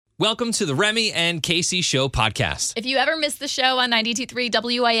Welcome to the Remy and Casey Show podcast. If you ever miss the show on 92.3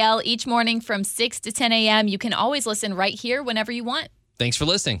 WIL each morning from 6 to 10 a.m., you can always listen right here whenever you want. Thanks for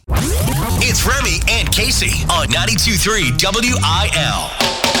listening. It's Remy and Casey on 92.3 WIL.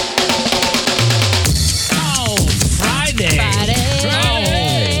 Oh, Friday.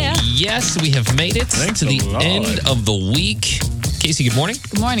 Oh, yes, we have made it to the end of the week. Casey, good morning.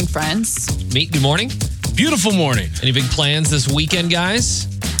 Good morning, friends. Meet, good morning. Beautiful morning. Any big plans this weekend, guys?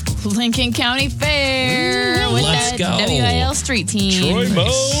 Lincoln County Fair with let's the go. WIL street team. Troy Mo.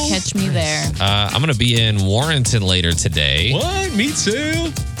 Catch me there. I'm going to be in Warrenton later today. What? Me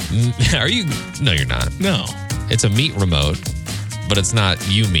too? Are you? No, you're not. No. It's a meat remote, but it's not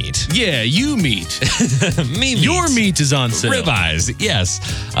you meat. Yeah, you meat. Me meat. Your meat is on sale. Ribeyes, yes.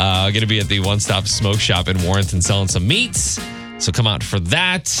 Going to be at the One Stop Smoke Shop in Warrenton selling some meats. So come out for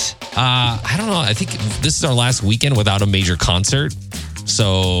that. I don't know. I think this is our last weekend without a major concert.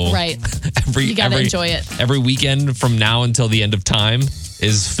 So Right. You got to enjoy it. Every weekend from now until the end of time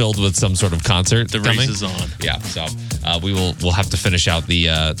is filled with some sort of concert. The coming. race is on. Yeah. So we'll have to finish out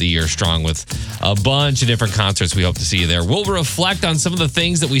the year strong with a bunch of different concerts. We hope to see you there. We'll reflect on some of the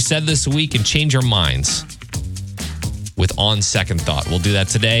things that we said this week and change our minds with On Second Thought. We'll do that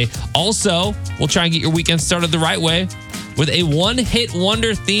today. Also, we'll try and get your weekend started the right way with a one-hit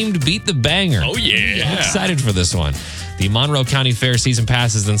wonder themed Beat the Banger. Oh, yeah. I'm excited for this one. The Monroe County Fair season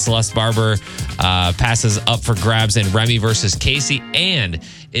passes and Celeste Barber passes up for grabs in Remy versus Casey. And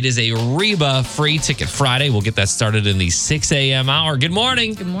it is a Reba Free Ticket Friday. We'll get that started in the 6 a.m. hour. Good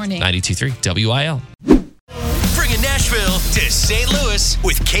morning. Good morning. 92.3 WIL. Bringing Nashville to St. Louis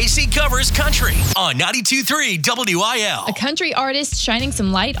with Casey Covers Country on 92.3 WIL. A country artist shining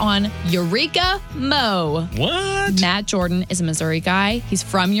some light on Eureka Mo. What? Matt Jordan is a Missouri guy. He's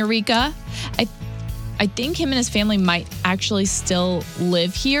from Eureka. I think him and his family might actually still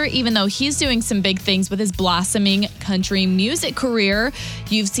live here, even though he's doing some big things with his blossoming country music career.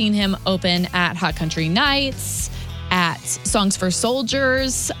 You've seen him open at Hot Country Nights, at Songs for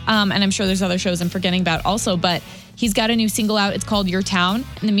Soldiers, and I'm sure there's other shows I'm forgetting about also, but he's got a new single out. It's called Your Town,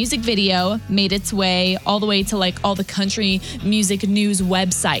 and the music video made its way all the way to like all the country music news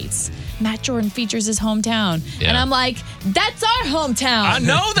websites. Matt Jordan features his hometown. Yeah. And I'm like, that's our hometown. I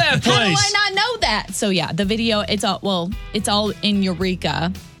know that place. How do I not know that? So yeah, the video, it's all in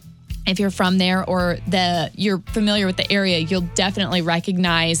Eureka. If you're from there or you're familiar with the area, you'll definitely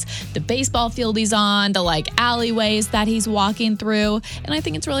recognize the baseball field he's on, the like alleyways that he's walking through. And I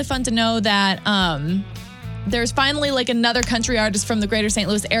think it's really fun to know that there's finally like another country artist from the greater St.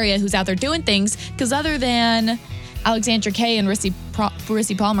 Louis area who's out there doing things, because other than Alexandra Kay and Rissy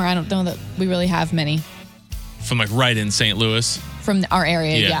Palmer, I don't know that we really have many. From like right in St. Louis. From our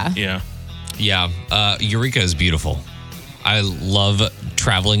area, yeah. Yeah. Eureka is beautiful. I love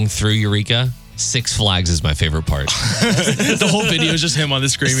traveling through Eureka. Six Flags is my favorite part. The whole video is just him on the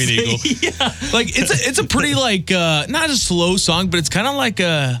Screaming Eagle. Yeah. Like it's a pretty like not a slow song, but it's kind of like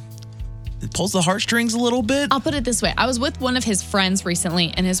it pulls the heartstrings a little bit. I'll put it this way. I was with one of his friends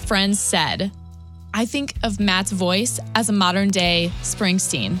recently, and his friend said, I think of Matt's voice as a modern day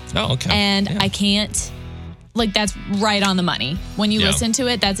Springsteen. Oh, okay. And Yeah. I can't, like, that's right on the money. When you listen to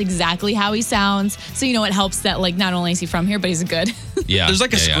it, that's exactly how he sounds. So, it helps that, like, not only is he from here, but he's good. Yeah. There's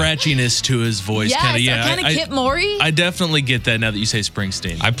like a Yeah. scratchiness to his voice. Yes, kind of Kit Morey. I definitely get that now that you say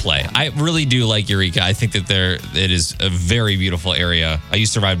Springsteen. I play. I really do like Eureka. I think that it is a very beautiful area. I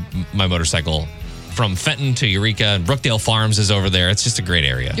used to ride my motorcycle from Fenton to Eureka, and Brookdale Farms is over there. It's just a great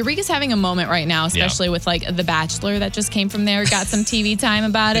area. Eureka's having a moment right now, especially with, like, The Bachelor that just came from there. Got some TV time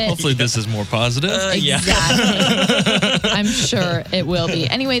about it. Hopefully this is more positive. Exactly. I'm sure it will be.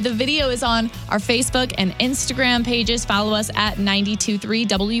 Anyway, the video is on our Facebook and Instagram pages. Follow us at 92.3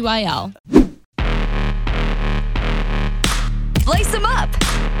 WIL. Lace them up.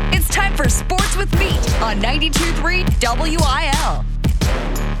 It's time for Sports with Meat on 92.3 WIL.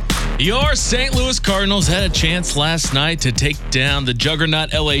 Your St. Louis Cardinals had a chance last night to take down the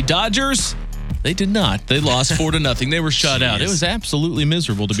juggernaut LA Dodgers. They did not. They lost 4-0. They were shut out. It was absolutely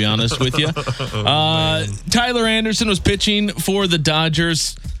miserable, to be honest with you. Tyler Anderson was pitching for the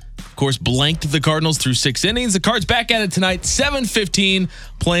Dodgers. Of course, blanked the Cardinals through 6 innings. The Cards back at it tonight, 7:15,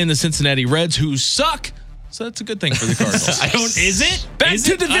 playing the Cincinnati Reds, who suck. So that's a good thing for the Cardinals. Is it? Back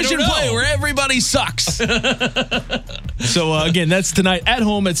to division play where everybody sucks. So, again, that's tonight at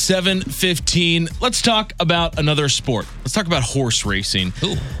home at 7:15. Let's talk about another sport. Let's talk about horse racing.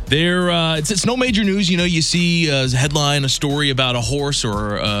 Ooh. It's no major news. You see a headline, a story about a horse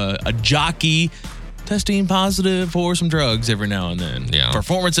or a jockey testing positive for some drugs every now and then. Yeah.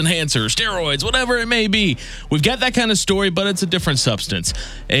 Performance enhancers, steroids, whatever it may be. We've got that kind of story, but it's a different substance.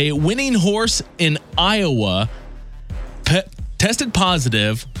 A winning horse in Iowa tested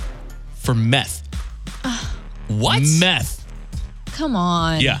positive for meth. What? Meth. Come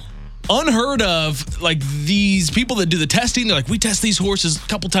on. Yeah. Unheard of. Like, these people that do the testing, they're like, we test these horses a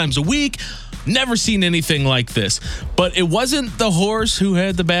couple times a week. Never seen anything like this. But it wasn't the horse who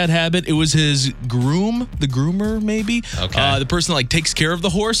had the bad habit. It was his groom, the groomer maybe. Okay. The person that like takes care of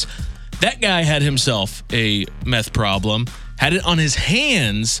the horse. That guy had himself a meth problem. Had it on his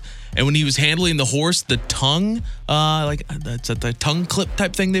hands. And when he was handling the horse, the tongue, that's the tongue clip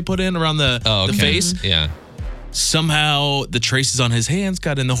type thing they put in around the face. Yeah. Somehow the traces on his hands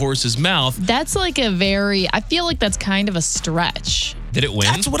got in the horse's mouth. That's like I feel like that's kind of a stretch. Did it win?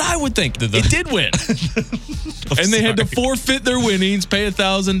 That's what I would think. It did win. And they had to forfeit their winnings, pay a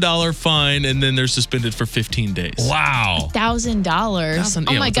 $1,000 fine, and then they're suspended for 15 days. Wow. $1,000.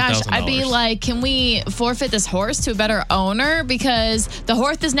 Oh yeah, my what's gosh. $1,000? I'd be like, can we forfeit this horse to a better owner? Because the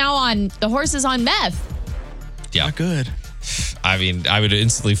horse is on meth. Yeah. Not good. I mean, I would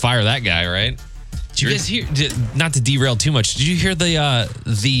instantly fire that guy, right? Did you guys hear, not to derail too much, did you hear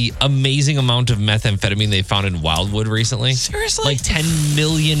the amazing amount of methamphetamine they found in Wildwood recently? Seriously? Like $10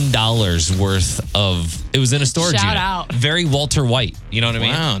 million worth of, it was in a storage Shout unit. out. Very Walter White. You know what I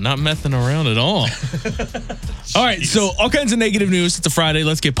mean? Wow, not messing around at all. All right, so all kinds of negative news. It's a Friday.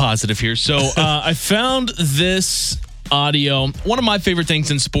 Let's get positive here. So I found this audio. One of my favorite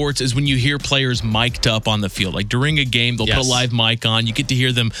things in sports is when you hear players mic'd up on the field. Like during a game, they'll put a live mic on. You get to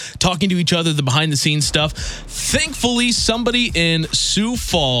hear them talking to each other, the behind the scenes stuff. Thankfully, somebody in Sioux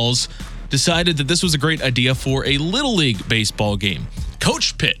Falls decided that this was a great idea for a Little League baseball game.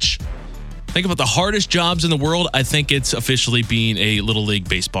 Coach pitch. Think about the hardest jobs in the world. I think it's officially being a Little League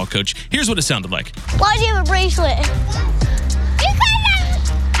baseball coach. Here's what it sounded like. Why do you have a bracelet?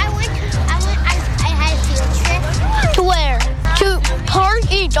 To where? To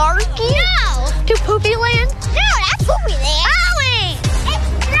Parky Darky? No. To Poopy Land? No, that's Poopy Land. Owie!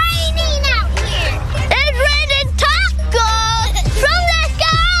 It's raining out here. It's raining tacos from the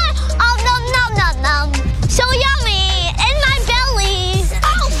sky. Oh, nom. So yummy in my belly.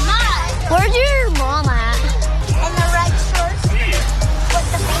 Oh, my. Where's your mom at? In the red shorts. With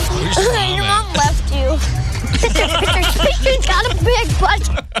the baby. Your mom left you. She's got a big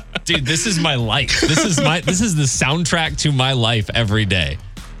butt. Dude, this is my life. This is the soundtrack to my life every day.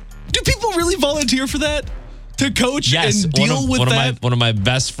 Do people really volunteer for that? To coach and deal with that? One of my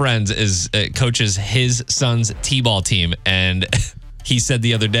best friends is coaches his son's t-ball team, and he said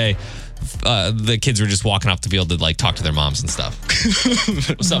the other day the kids were just walking off the field to like talk to their moms and stuff.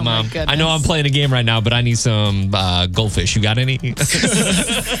 What's up, Mom? I know I'm playing a game right now, but I need some goldfish. You got any?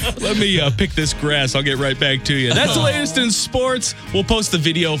 Let me pick this grass. I'll get right back to you. That's the latest in sports. We'll post the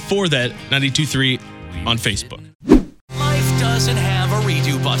video for that 92.3 on Facebook. Life doesn't have a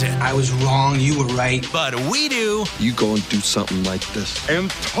redo button, I was wrong, you were right. but we do. You go and do something like this and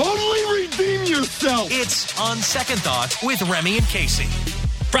totally redeem yourself. It's On Second Thought with Remy and Casey.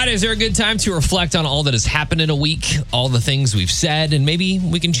 Fridays are a good time to reflect on all that has happened in a week, all the things we've said, and maybe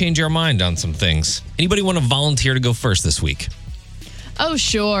we can change our mind on some things. Anybody want to volunteer to go first this week? Oh,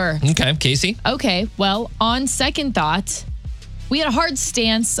 sure. Okay, Casey? Okay, well, on second thought, we had a hard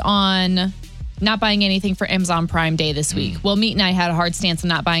stance on not buying anything for Amazon Prime Day this week. Well, Meat and I had a hard stance on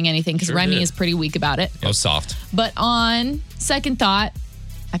not buying anything because Remy did. is pretty weak about it. Oh, soft. But on second thought,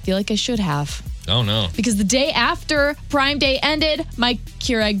 I feel like I should have. Oh, no. Because the day after Prime Day ended, my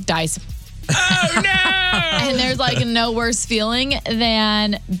Keurig dies. Oh, no! And there's like no worse feeling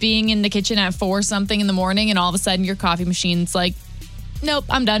than being in the kitchen at 4 something in the morning and all of a sudden your coffee machine's like, nope,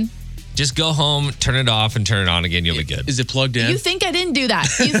 I'm done. Just go home, turn it off, and turn it on again. You'll be good. Is it plugged in? You think I didn't do that.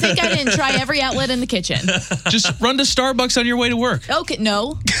 You think I didn't try every outlet in the kitchen. Just run to Starbucks on your way to work. Okay,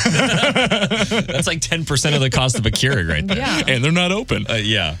 no. That's like 10% of the cost of a Keurig right there. Yeah. And they're not open.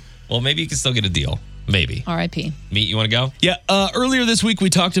 Yeah. Well, maybe you can still get a deal. Maybe. R.I.P. Meat, you want to go? Yeah, earlier this week we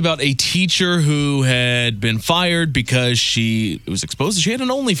talked about a teacher who had been fired because she was exposed that she had an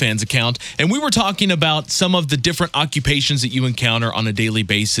OnlyFans account. And we were talking about some of the different occupations that you encounter on a daily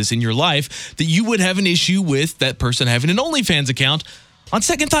basis in your life that you would have an issue with that person having an OnlyFans account. On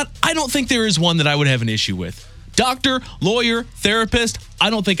second thought, I don't think there is one that I would have an issue with. Doctor, lawyer, therapist, I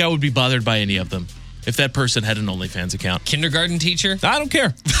don't think I would be bothered by any of them if that person had an OnlyFans account. Kindergarten teacher? I don't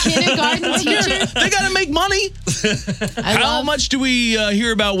care. Kindergarten teacher? They got to make money. How much do we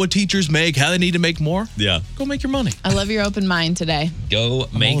hear about what teachers make, how they need to make more? Yeah. Go make your money. I love your open mind today. Go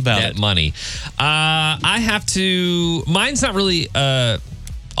make about that it. money. I have to, mine's not really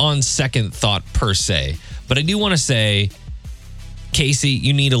all on second thought per se, but I do want to say, Casey,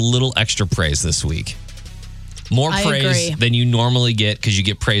 you need a little extra praise this week. More I praise agree. than you normally get because you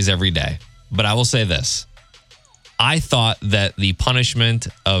get praise every day. But I will say this. I thought that the punishment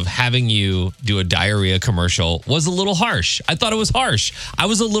of having you do a diarrhea commercial was a little harsh. I thought it was harsh. I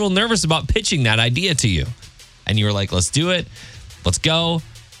was a little nervous about pitching that idea to you. And you were like, let's do it. Let's go.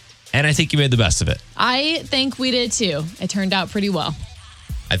 And I think you made the best of it. I think we did too. It turned out pretty well.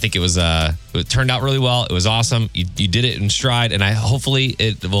 I think it turned out really well. It was awesome. You did it in stride, and hopefully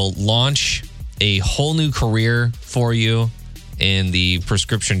it will launch a whole new career for you in the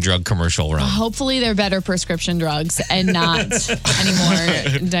prescription drug commercial realm. Hopefully they're better prescription drugs and not any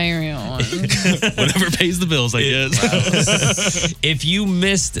more diarrhea ones. Whatever pays the bills, I guess. If you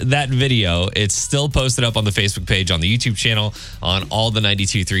missed that video, it's still posted up on the Facebook page, on the YouTube channel, on all the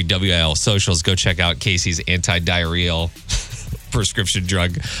 92.3 WIL socials. Go check out Casey's anti-diarrheal prescription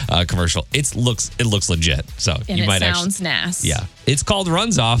drug commercial. It looks legit. So And you it might sounds nasty. Yeah. It's called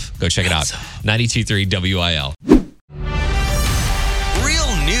Runs Off. Go check it out. 92.3 WIL.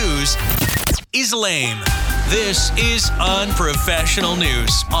 Real news is lame. This is unprofessional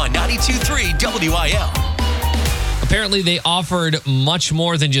news on 92.3 WIL. Apparently, they offered much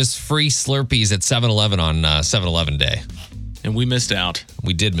more than just free Slurpees at 7-Eleven on 7-Eleven Day. And we missed out.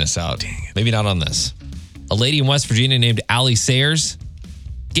 We did miss out. Dang it. Maybe not on this. A lady in West Virginia named Allie Sayers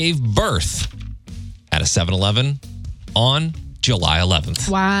gave birth at a 7-Eleven on July 11th.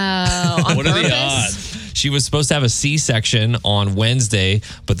 Wow. On What are the purpose? odds? She was supposed to have a C-section on Wednesday,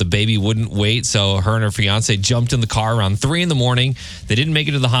 but the baby wouldn't wait, so her and her fiance jumped in the car around 3 in the morning. They didn't make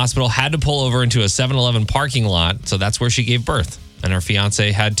it to the hospital, had to pull over into a 7-Eleven parking lot, so that's where she gave birth. And her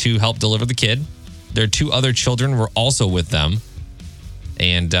fiance had to help deliver the kid. Their 2 other children were also with them,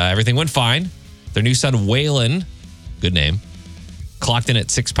 and everything went fine. Their new son, Waylon, good name, clocked in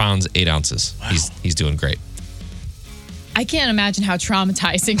at 6 pounds, 8 ounces. Wow. He's doing great. I can't imagine how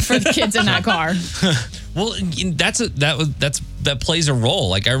traumatizing for the kids in that car. Well, that plays a role.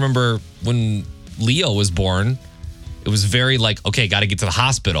 Like, I remember when Leo was born, it was very like, okay, got to get to the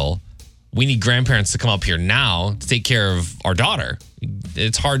hospital. We need grandparents to come up here now to take care of our daughter.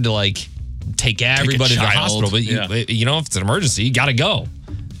 It's hard to like take everybody to the hospital, but you know, if it's an emergency, you got to go.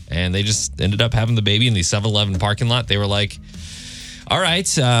 And they just ended up having the baby in the 7-Eleven parking lot. They were like, all right,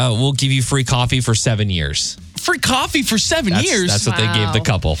 we'll give you free coffee for 7 years. Free coffee for 7 years? That's what they gave the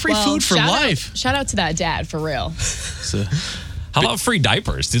couple. Free food for life. Shout out to that dad, for real. How about free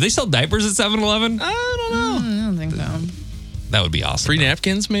diapers? Do they sell diapers at 7-Eleven? I don't know. I don't think so. That would be awesome. Free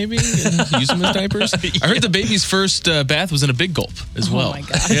napkins, maybe? Use them as diapers? I heard the baby's first bath was in a big gulp as well. Oh, my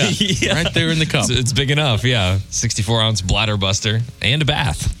God. Yeah. Right there in the cup. It's big enough, yeah. 64-ounce bladder buster and a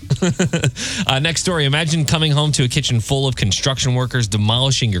bath. Next story. Imagine coming home to a kitchen full of construction workers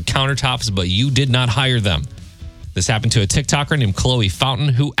demolishing your countertops, but you did not hire them. This happened to a TikToker named Chloe Fountain,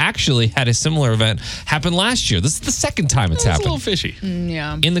 who actually had a similar event happen last year. This is the second time it's happened. A little fishy.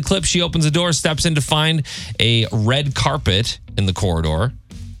 Yeah. In the clip, she opens the door, steps in to find a red carpet in the corridor.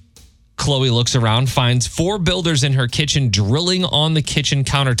 Chloe looks around, finds 4 builders in her kitchen drilling on the kitchen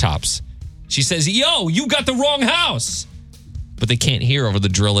countertops. She says, "Yo, you got the wrong house." But they can't hear over the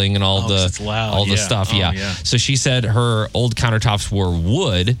drilling and all the stuff. Yeah. So she said her old countertops were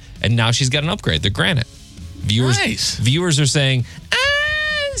wood, and now she's got an upgrade. They're granite. Viewers are saying,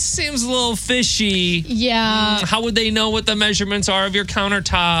 seems a little fishy. Yeah. How would they know what the measurements are of your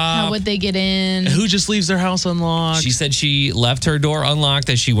countertop? How would they get in? Who just leaves their house unlocked? She said she left her door unlocked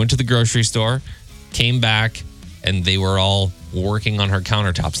as she went to the grocery store, came back, and they were all working on her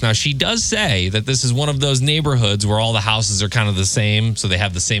countertops. Now, she does say that this is one of those neighborhoods where all the houses are kind of the same, so they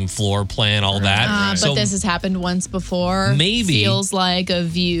have the same floor plan, all that. But this has happened once before. Maybe. Feels like a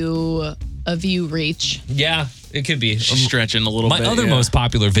view reach. Yeah, it could be. She's stretching a little bit. My other most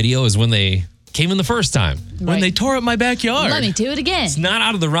popular video is when they came in the first time. When they tore up my backyard. Let me do it again. It's not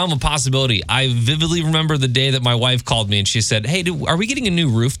out of the realm of possibility. I vividly remember the day that my wife called me and she said, "Hey, are we getting a new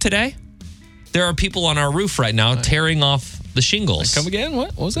roof today? There are people on our roof right now tearing off the shingles." Come again?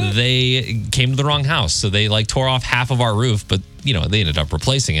 What was that? They came to the wrong house. So they tore off half of our roof, but they ended up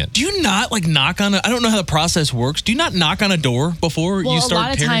replacing it. Do you not knock on I don't know how the process works. Do you not knock on a door before you start tearing stuff off? Well, a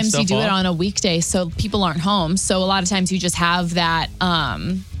lot of times you do it on a weekday so people aren't home. So a lot of times you just have that,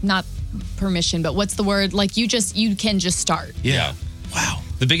 not permission, but what's the word? Like you can just start. Yeah. Wow.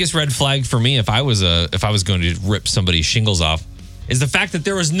 The biggest red flag for me, if I was going to rip somebody's shingles off, is the fact that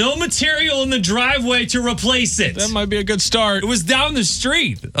there was no material in the driveway to replace it. That might be a good start. It was down the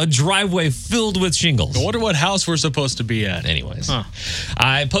street, a driveway filled with shingles. I wonder what house we're supposed to be at. Anyways,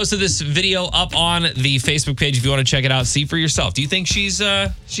 I posted this video up on the Facebook page if you want to check it out. See for yourself. Do you think she's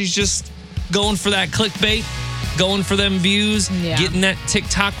just going for that clickbait, going for them views, getting that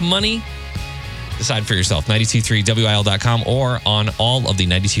TikTok money? Decide for yourself. 923WIL.com or on all of the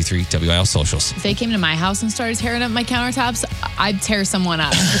 923 WIL socials. If they came to my house and started tearing up my countertops, I'd tear someone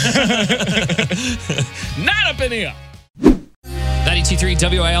up. Not up in here. 923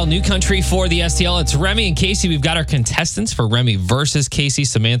 WIL, new country for the STL. It's Remy and Casey. We've got our contestants for Remy versus Casey,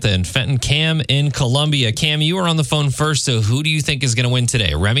 Samantha and Fenton. Cam in Columbia. Cam, you were on the phone first, so who do you think is going to win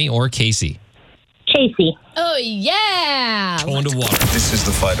today, Remy or Casey? Casey. Oh, yeah. Toe into water. This is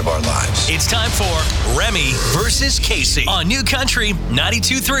the fight of our lives. It's time for Remy versus Casey on New Country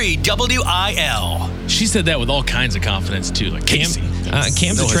 92.3 WIL. She said that with all kinds of confidence, too. Like Casey.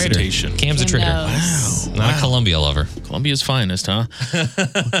 Cam's No a traitor. hesitation. Cam's a traitor. Wow. Not a Columbia lover. Columbia's finest, huh?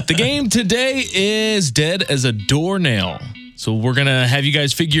 The game today is dead as a doornail. So we're going to have you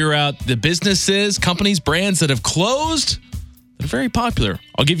guys figure out the businesses, companies, brands that have closed. They're very popular.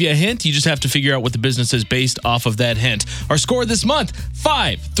 I'll give you a hint. You just have to figure out what the business is based off of that hint. Our score this month,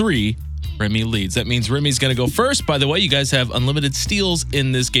 5-3. Remy leads. That means Remy's going to go first. By the way, you guys have unlimited steals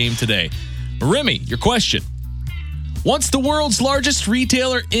in this game today. Remy, your question. Once the world's largest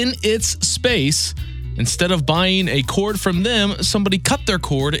retailer in its space, instead of buying a cord from them, somebody cut their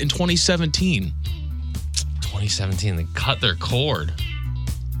cord in 2017. 2017, they cut their cord.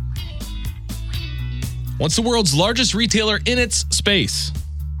 Once the world's largest retailer in its space,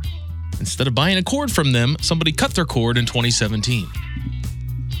 instead of buying a cord from them, somebody cut their cord in 2017.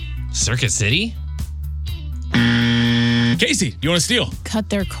 Circuit City? Casey, you want to steal? Cut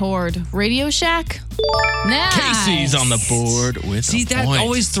their cord. Radio Shack? Nice. Casey's on the board with See, a that point.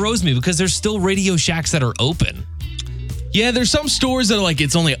 always throws me because there's still Radio Shacks that are open. Yeah, there's some stores that are like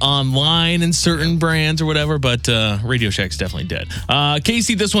it's only online in certain brands or whatever, but Radio Shack's definitely dead.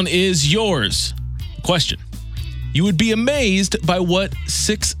 Casey, this one is yours. Question. You would be amazed by what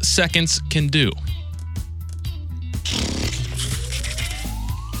 6 seconds can do.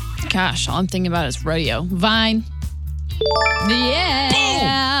 Gosh, all I'm thinking about is rodeo. Vine.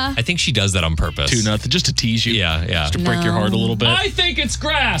 Yeah. I think she does that on purpose. 2-0, just to tease you. Yeah. Just to break your heart a little bit. I think it's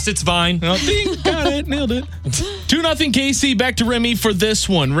grass. It's fine. Got it, nailed it. 2-0 Casey, back to Remy for this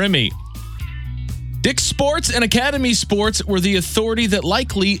one. Remy. Dick's Sports and Academy Sports were the authority that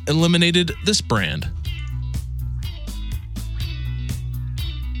likely eliminated this brand.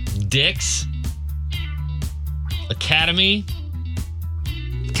 Dick's Academy.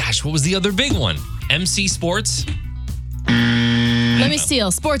 Gosh, what was the other big one? MC Sports? Let me steal.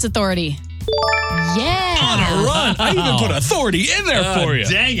 Sports Authority. Yeah. On a run. I even put authority in there for you.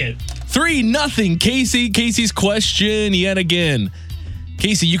 Dang it. 3-0 Casey. Casey's question yet again.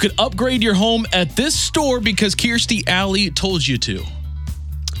 Casey, you could upgrade your home at this store because Kirstie Alley told you to.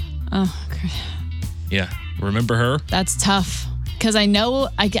 Oh, Yeah. Remember her? that's tough. Because I know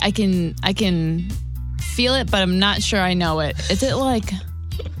I can feel it, but I'm not sure I know it. Is it like,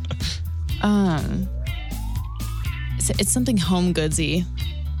 it's something home goodsy.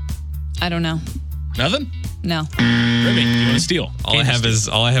 I don't know. Nothing? No. Remy, you want to steal? All I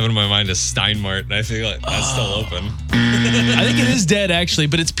have in my mind is Steinmart, and I feel like that's still open. I think it is dead, actually,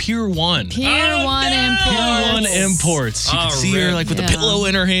 but it's Pier 1. Pier 1 Imports. Pier 1 Imports. You can see her like with the pillow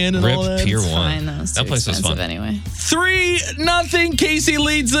in her hand and all that. Pier 1. Fine, those That too place was expensive fun. anyway. 3-0. Casey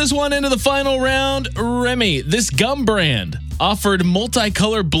leads this one into the final round. Remy, this gum brand offered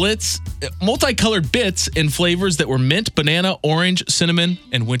multicolored bits in flavors that were mint, banana, orange, cinnamon,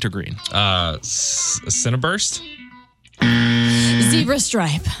 and wintergreen. Cinnaburst? Zebra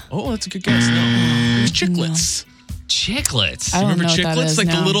Stripe. Oh, that's a good guess. No. It was Chiclets. Chiclets. I don't Remember know what that Chiclets? is, Like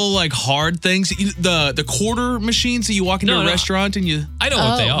no. the little like hard things. The quarter machines that you walk into a restaurant and you... I know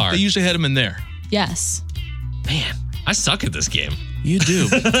what they are. They usually had them in there. Yes. Man, I suck at this game. You do.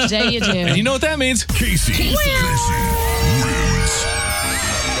 Today you do. And you know what that means? Casey wins.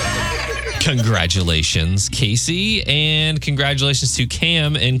 Congratulations, Casey, and congratulations to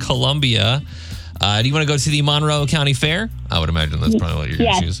Cam in Columbia. Do you want to go to the Monroe County Fair? I would imagine that's probably what you're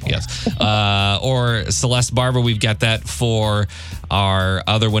going to choose. Yes. Or Celeste Barber, we've got that for our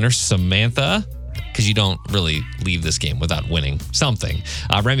other winner, Samantha, because you don't really leave this game without winning something.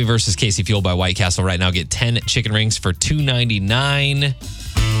 Remy versus Casey, fueled by White Castle right now. Get 10 chicken rings for $2.99.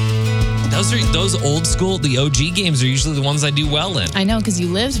 Those old school, the OG games are usually the ones I do well in. I know, because you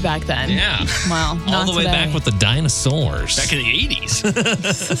lived back then. Yeah. Well, All not the way today. back with the dinosaurs. Back in the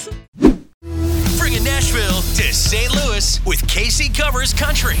 80s. Bringing Nashville to St. Louis with Casey Covers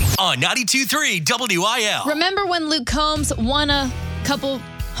Country on 92.3 WIL. Remember when Luke Combs won a couple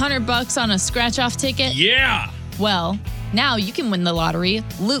 $100 on a scratch-off ticket? Yeah. Well, now you can win the lottery.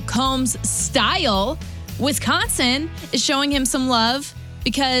 Luke Combs style. Wisconsin is showing him some love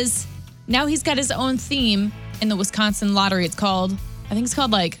because now he's got his own theme in the Wisconsin lottery. I think it's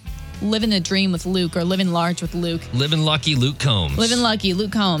called like Living the Dream with Luke or Living Large with Luke. Living Lucky Luke Combs. Living Lucky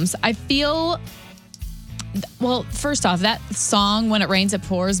Luke Combs. I feel, well, first off, that song, When It Rains, It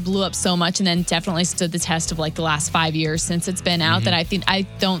Pours, blew up so much and then definitely stood the test of like the last 5 years since it's been out that I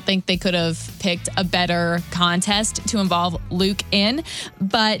don't think they could have picked a better contest to involve Luke in.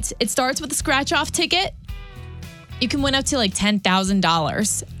 But it starts with a scratch-off ticket. You can win up to like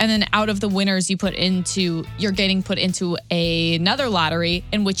 $10,000. And then out of the winners you're getting put into another lottery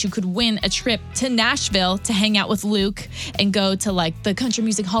in which you could win a trip to Nashville to hang out with Luke and go to like the Country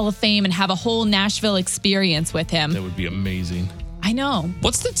Music Hall of Fame and have a whole Nashville experience with him. That would be amazing. I know.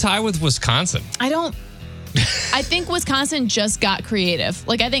 What's the tie with Wisconsin? I think Wisconsin just got creative.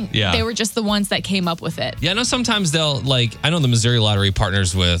 Like, I think they were just the ones that came up with it. Yeah, I know sometimes I know the Missouri Lottery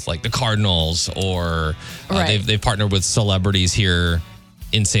partners with like the Cardinals or they've partnered with celebrities here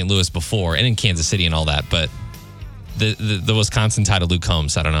in St. Louis before and in Kansas City and all that. But the Wisconsin tie to Luke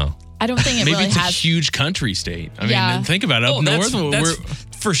Combs, I don't know. I don't think it Maybe really it's has. a huge country state. I mean, think about it. Up north, that's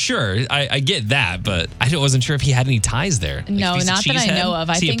for sure. I get that, but I wasn't sure if he had any ties there. Like, No, not that I know of.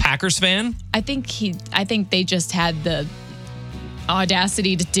 Is he a Packers fan? I think they just had the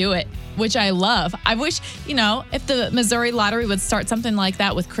audacity to do it, which I love. I wish, if the Missouri Lottery would start something like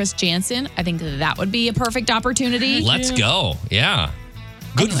that with Chris Jansen, I think that would be a perfect opportunity. Let's go. Yeah.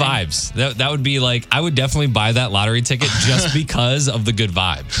 Good vibes. That would be like, I would definitely buy that lottery ticket just because of the good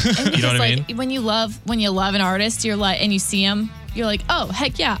vibes. You know what I mean? When you love an artist, you're like, and you see him, you're like, oh,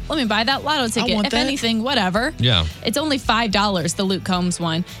 heck yeah, let me buy that lotto ticket. If anything, whatever. Yeah. It's only $5, the Luke Combs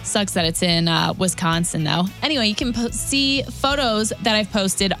one. Sucks that it's in Wisconsin, though. Anyway, you can see photos that I've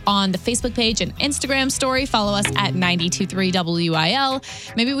posted on the Facebook page and Instagram story. Follow us at 92.3 WIL.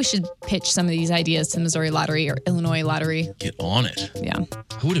 Maybe we should pitch some of these ideas to Missouri Lottery or Illinois Lottery. Get on it. Yeah.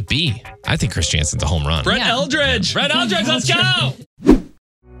 Who would it be? I think Chris Jansen's a home run. Brett Eldridge. Brett Eldridge, let's go.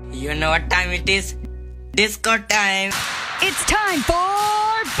 You know what time it is? Disco time. It's time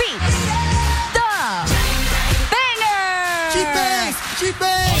for Beat the Banger. Cheap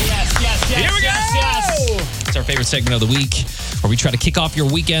bangs. Here we go. It's our favorite segment of the week where we try to kick off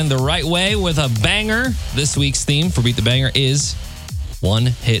your weekend the right way with a banger. This week's theme for Beat the Banger is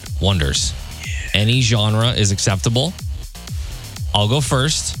one-hit wonders. Any genre is acceptable. I'll go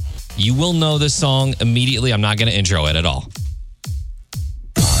first. You will know this song immediately. I'm not going to intro it at all.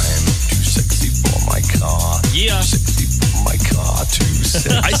 I'm too sexy for my car. Yeah. Too sexy for my car. Too sexy.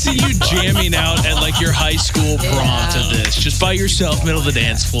 I see you jamming out at like your high school prom to this, just by yourself, middle of the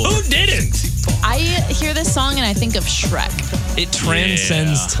dance floor. Who didn't? I hear this song and I think of Shrek. It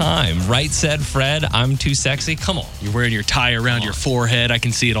transcends time. Right said Fred, I'm too sexy. Come on. You're wearing your tie around your forehead. I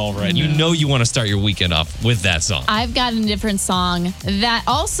can see it all right You now. know you want to start your weekend off with that song. I've got a different song that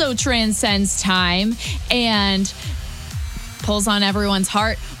also transcends time and pulls on everyone's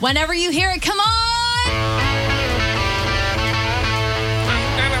heart. Whenever you hear it, come on!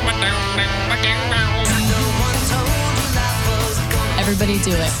 Everybody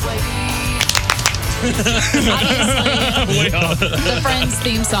do it. Obviously, the Friends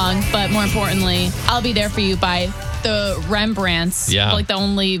theme song, but more importantly, I'll Be There For You by the Rembrandts. Yeah. Like the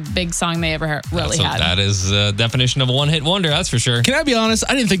only big song they ever had. That is the definition of a one-hit wonder, that's for sure. Can I be honest?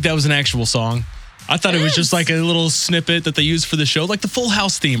 I didn't think that was an actual song. I thought it was just like a little snippet that they used for the show, like the Full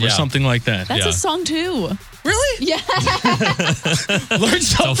House theme or something like that. That's a song too. Really? Yeah. Learn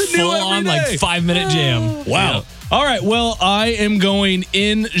something It's a new full-on, every day. 5-minute jam. Wow. Yeah. All right. Well, I am going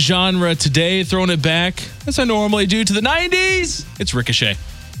in genre today, throwing it back, as I normally do, to the 90s. It's Ricochet.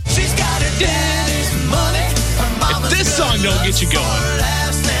 She's got her daddy's money. Her mama's If this song don't get you going,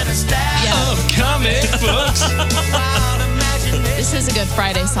 I'm coming, folks. This is a good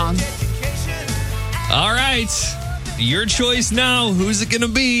Friday song. All right. Your choice now. Who's it going to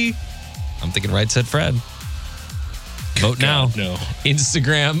be? I'm thinking Right Said Fred. Vote now. No.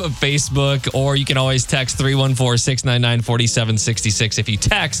 Instagram, Facebook, or you can always text 314-699-4766. If you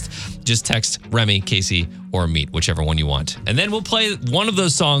text, just text Remy, Casey, or Meet, whichever one you want. And then we'll play one of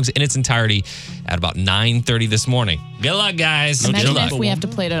those songs in its entirety at about 9:30 this morning. Good luck, guys. Imagine Good luck. if we have to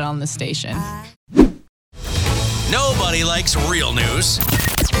play it on the station. Nobody likes real news.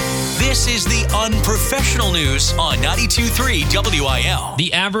 This is the unprofessional news on 92.3 WIL.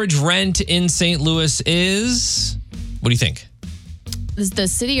 The average rent in St. Louis is, what do you think? Is the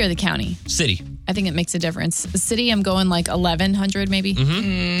city or the county? City. I think it makes a difference. The city, I'm going like 1,100 maybe.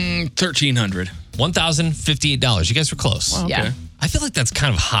 1,300. $1,058. You guys were close. Wow, okay. Yeah. I feel like that's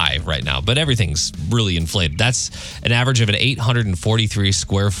kind of high right now, but everything's really inflated. That's an average of an 843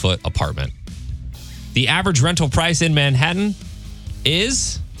 square foot apartment. The average rental price in Manhattan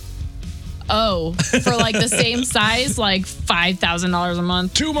is... Oh, for like the same size, like $5,000 a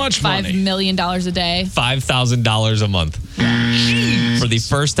month. Too much money. $5 million a day. $5,000 a month. For the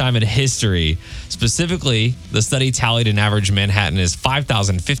first time in history. Specifically, the study tallied an average Manhattan is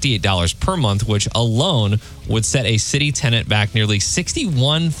 $5,058 per month, which alone would set a city tenant back nearly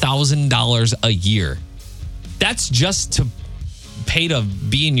 $61,000 a year. That's just to pay to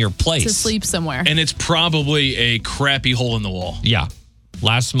be in your place. To sleep somewhere. And it's probably a crappy hole in the wall. Yeah.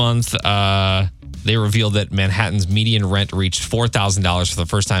 Last month, they revealed that Manhattan's median rent reached $4,000 for the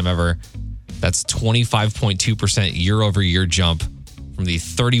first time ever. That's 25.2% year-over-year jump from the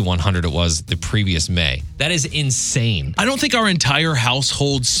 $3,100 it was the previous May. That is insane. I don't think our entire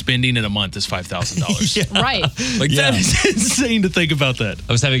household spending in a month is $5,000. Right. That is insane to think about that.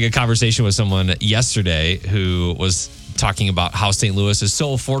 I was having a conversation with someone yesterday who was talking about how St. Louis is so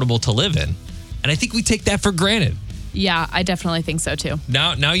affordable to live in. And I think we take that for granted. Yeah, I definitely think so too.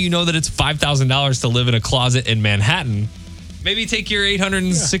 Now you know that it's $5,000 to live in a closet in Manhattan. Maybe take your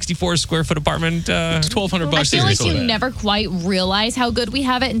 864 square foot apartment. $1,200. I feel like you never quite realize how good we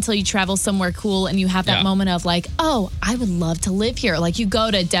have it until you travel somewhere cool and you have that moment of like, oh, I would love to live here. Like you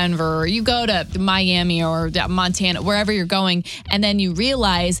go to Denver or you go to Miami or Montana, wherever you're going, and then you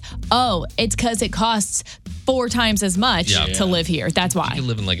realize, oh, it's because it costs 4 times as much to live here. That's why. You can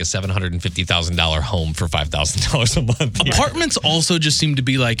live in like a $750,000 home for $5,000 a month. Apartments also just seem to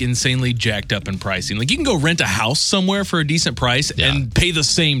be like insanely jacked up in pricing. Like you can go rent a house somewhere for a decent price and pay the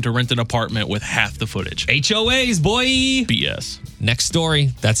same to rent an apartment with half the footage. HOAs, boy. BS. Next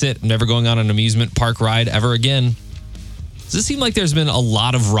story. That's it. I'm never going on an amusement park ride ever again. Does it seem like there's been a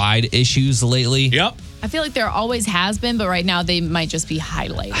lot of ride issues lately? Yep. I feel like there always has been, but right now they might just be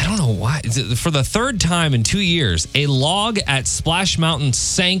highlighted. I don't know why. For the third time in 2 years, a log at Splash Mountain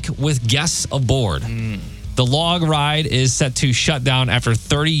sank with guests aboard. The log ride is set to shut down after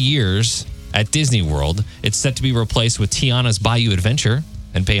 30 years at Disney World. It's set to be replaced with Tiana's Bayou Adventure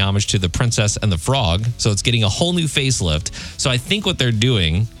and pay homage to the Princess and the Frog. So it's getting a whole new facelift. So I think what they're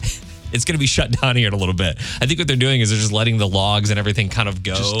doing... It's going to be shut down here in a little bit. I think what they're doing is they're just letting the logs and everything kind of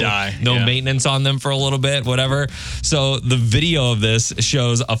go. Just die. No maintenance on them for a little bit, whatever. So the video of this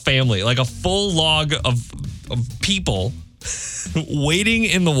shows a family, like a full log of people waiting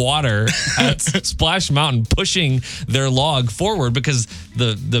in the water at Splash Mountain, pushing their log forward because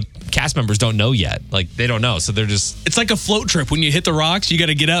the cast members don't know yet. Like, they don't know. So they're just... It's like a float trip. When you hit the rocks, you got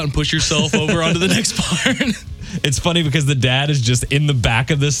to get out and push yourself over onto the next part. It's funny because the dad is just in the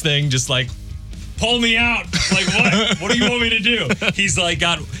back of this thing, just like, pull me out. Like, what? What do you want me to do? He's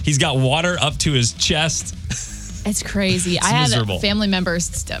got water up to his chest. It's crazy. I miserable. had family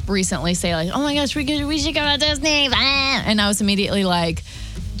members recently say like, oh my gosh, we should go to Disney. And I was immediately like,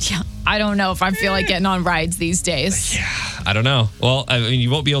 yeah, I don't know if I feel like getting on rides these days. Yeah, I don't know. Well, I mean,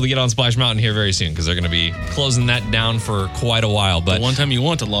 you won't be able to get on Splash Mountain here very soon because they're going to be closing that down for quite a while. But the one time you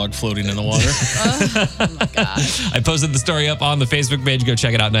want a log floating in the water. Oh my God. I posted the story up on the Facebook page. Go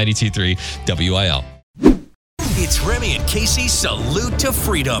check it out, 92.3 WIL. It's Remy and Casey's Salute to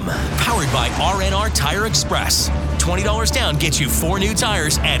Freedom, powered by RNR Tire Express. $20 down gets you 4 new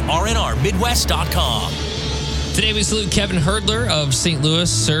tires at rnrmidwest.com. Today we salute Kevin Hurdler of St. Louis,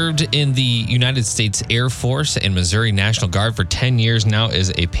 served in the United States Air Force and Missouri National Guard for 10 years, now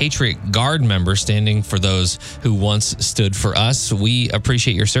is a Patriot Guard member standing for those who once stood for us. We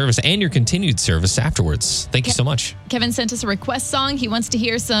appreciate your service and your continued service afterwards. Thank you so much. Kevin sent us a request song. He wants to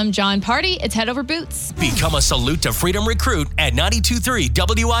hear some John Party. It's Head Over Boots. Become a Salute to Freedom recruit at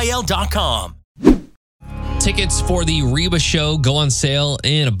 923WIL.com. Tickets for the Reba show go on sale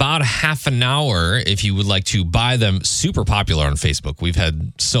in about a half an hour if you would like to buy them. Super popular on Facebook. We've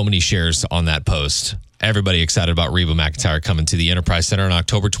had so many shares on that post. Everybody excited about Reba McEntire coming to the Enterprise Center on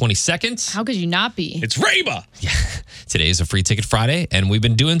October 22nd. How could you not be? It's Reba! Yeah. Today is a free ticket Friday, and we've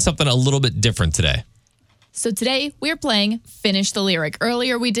been doing something a little bit different today. So today we're playing Finish the Lyric.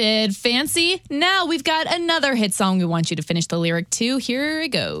 Earlier we did Fancy. Now we've got another hit song we want you to finish the lyric to. Here it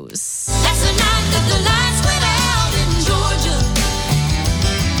goes. That's the night that the lights went out in Georgia.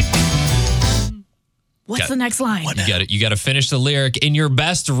 What's the next line? You got to finish the lyric in your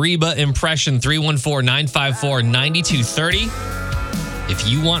best Reba impression. 314-954-9230. If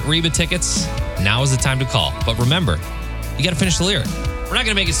you want Reba tickets, now is the time to call. But remember, you got to finish the lyric. We're not going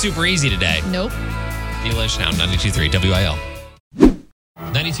to make it super easy today. Nope. Delish now, 92.3 WIL.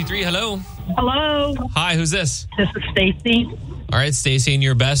 92.3, hello. Hello. Hi, who's this? This is Stacy. All right, Stacy, and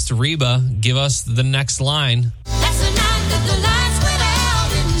your best Reba. Give us the next line. That's the night that the lights went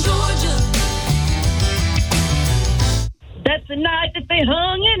out in Georgia. That's the night that they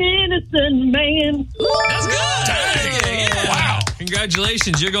hung an innocent man. That's good. Yeah. Wow.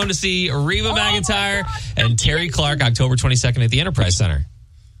 Congratulations. You're going to see Reba McEntire and Terry Clark October 22nd at the Enterprise Center.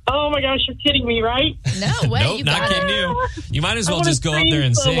 Oh my gosh, you're kidding me, right? No way. Nope, you not got kidding it. you. You might as well wanna just go up scream there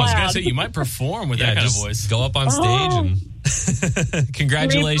and so sing. loud. I was going to say, you might perform with that kind of just voice. go up on stage and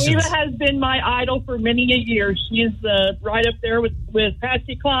congratulations. Reba has been my idol for many a year. She is right up there with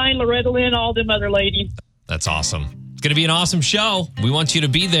Patsy Cline, Loretta Lynn, all them other ladies. That's awesome. It's going to be an awesome show. We want you to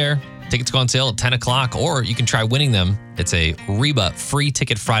be there. Tickets go on sale at 10 o'clock, or you can try winning them. It's a Reba Free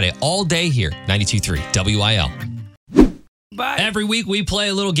Ticket Friday all day here, 92.3 WIL. Every week we play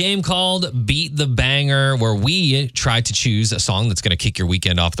a little game called Beat the Banger, where we try to choose a song that's going to kick your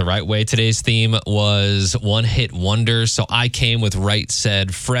weekend off the right way. Today's theme was One Hit Wonders, so I came with Right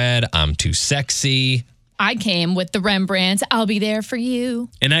Said Fred, I'm Too Sexy. I came with the Rembrandt, I'll be there for you.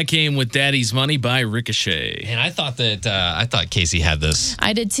 And I came with Daddy's Money by Ricochet. And I thought Casey had this.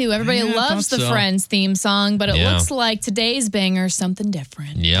 I did too. Everybody Yeah, I loves the thought so. Friends theme song, but it Yeah. looks like today's banger is something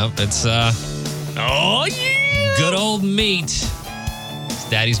different. Yep, it's Oh, yeah. good old meat. It's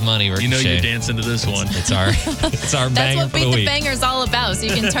Daddy's Money, Ricochet. You know you're dancing to this one. It's our That's banger what for Beat the the week. Banger is all about, so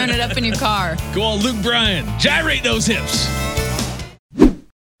you can turn it up in your car. Go on, Luke Bryan. Gyrate those hips.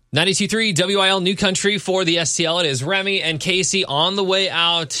 92.3 WIL New Country for the STL. It is Remy and Casey on the way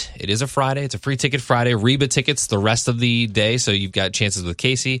out. It is a Friday. It's a free ticket Friday. Reba tickets the rest of the day. So you've got chances with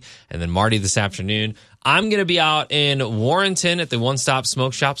Casey and then Marty this afternoon. I'm going to be out in Warrenton at the One Stop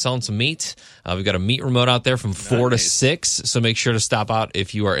Smoke Shop selling some meat. We've got a meat remote out there from 4 to 6. So make sure to stop out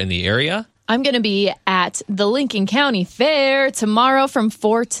if you are in the area. I'm going to be at the Lincoln County Fair tomorrow from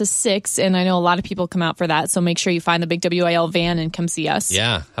 4 to 6, and I know a lot of people come out for that, so make sure you find the big WIL van and come see us.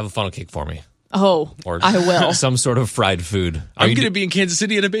 Yeah. Have a funnel cake for me. Oh, Or I will. some sort of fried food. I'm going to be in Kansas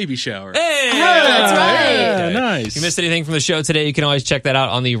City at a baby shower. Hey! That's right. Yeah, nice. If you missed anything from the show today, you can always check that out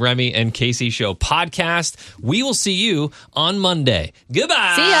on the Remy and Casey Show podcast. We will see you on Monday.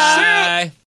 Goodbye. See ya. Bye.